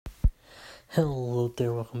Hello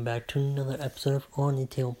there, welcome back to another episode of On the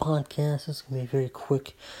Table Podcast. This is going to be a very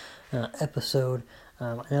quick episode.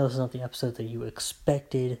 I know this is not the episode that you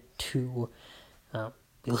expected to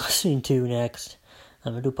be listening to next. I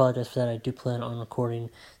do apologize for that. I do plan on recording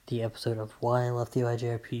the episode of why I left the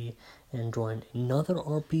IJRP and joined another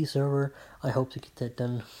RP server. I hope to get that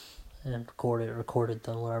done and recorded,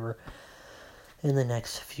 done, whatever, in the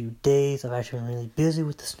next few days. I've actually been really busy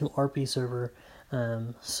with this new RP server.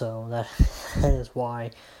 So that is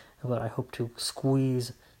why, but I hope to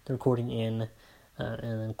squeeze the recording in, and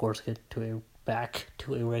then of course get back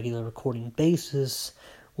to a regular recording basis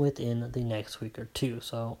within the next week or two.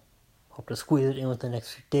 So hope to squeeze it in within the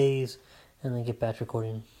next few days, and then get back to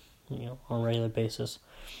recording, on a regular basis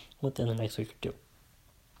within the next week or two.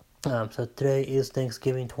 So today is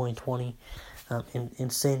Thanksgiving 2020.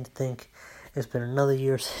 Insane to think it's been another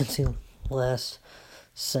year since the last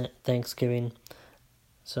Thanksgiving.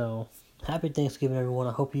 So, happy Thanksgiving, everyone.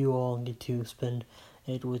 I hope you all get to spend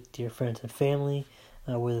it with your friends and family,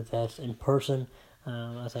 whether that's in person.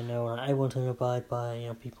 As I know, everyone's going to abide by,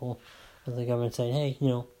 people of the government saying, hey,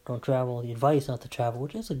 don't travel. The advice not to travel,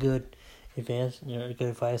 which is a good advice, good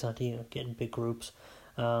advice not to, get in big groups.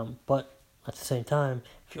 But at the same time,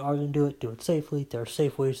 if you are going to do it safely. There are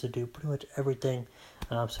safe ways to do pretty much everything.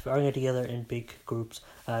 So if you are going to get together in big groups,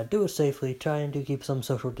 do it safely. Try and keep some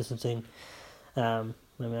social distancing.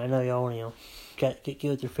 I know y'all want to, get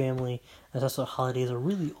with your family, as that's what holidays are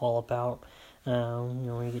really all about. When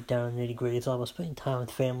you get down to the nitty-gritty, it's all about spending time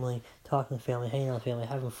with family, talking to family, hanging out with family,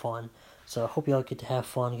 having fun. So I hope y'all get to have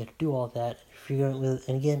fun, get to do all that. If you're going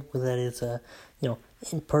and again, whether that is,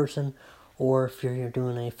 in person, or if you're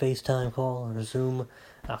doing a FaceTime call or a Zoom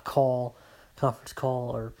call, conference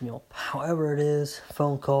call, or, however it is,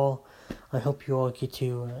 phone call, I hope you all get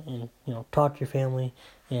to, talk to your family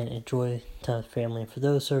and enjoy time with family. And for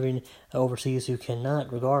those serving overseas who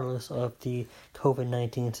cannot, regardless of the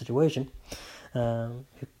COVID-19 situation, who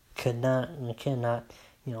cannot,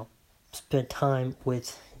 spend time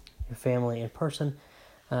with your family in person,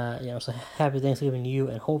 so happy Thanksgiving to you,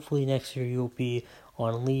 and hopefully next year you'll be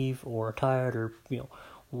on leave or retired or,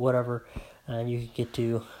 whatever, and you can get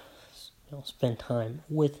to, spend time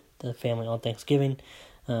with the family on Thanksgiving.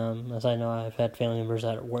 As I know, I've had family members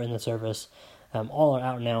that were in the service. All are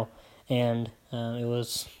out now, and it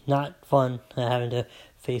was not fun having to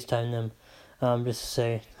FaceTime them, just to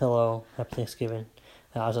say hello, happy Thanksgiving.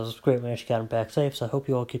 So it was great when I actually got them back safe, so I hope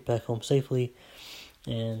you all get back home safely.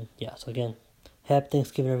 And so again, happy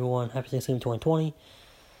Thanksgiving, everyone. Happy Thanksgiving 2020,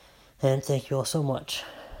 and thank you all so much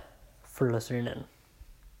for listening in.